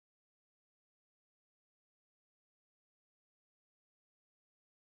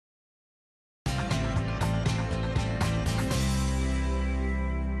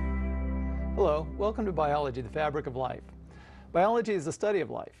Hello, welcome to Biology, the Fabric of Life. Biology is the study of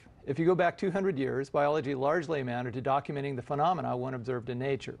life. If you go back 200 years, biology largely amounted to documenting the phenomena one observed in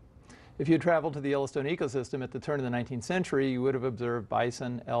nature. If you had traveled to the Yellowstone ecosystem at the turn of the 19th century, you would have observed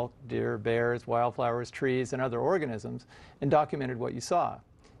bison, elk, deer, bears, wildflowers, trees, and other organisms, and documented what you saw.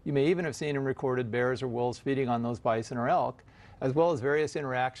 You may even have seen and recorded bears or wolves feeding on those bison or elk, as well as various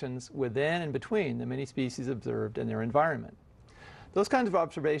interactions within and between the many species observed in their environment. Those kinds of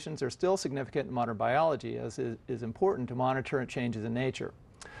observations are still significant in modern biology, as it is important to monitor changes in nature.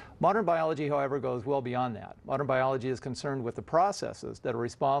 Modern biology, however, goes well beyond that. Modern biology is concerned with the processes that are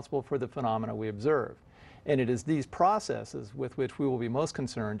responsible for the phenomena we observe, and it is these processes with which we will be most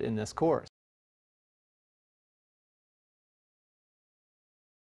concerned in this course.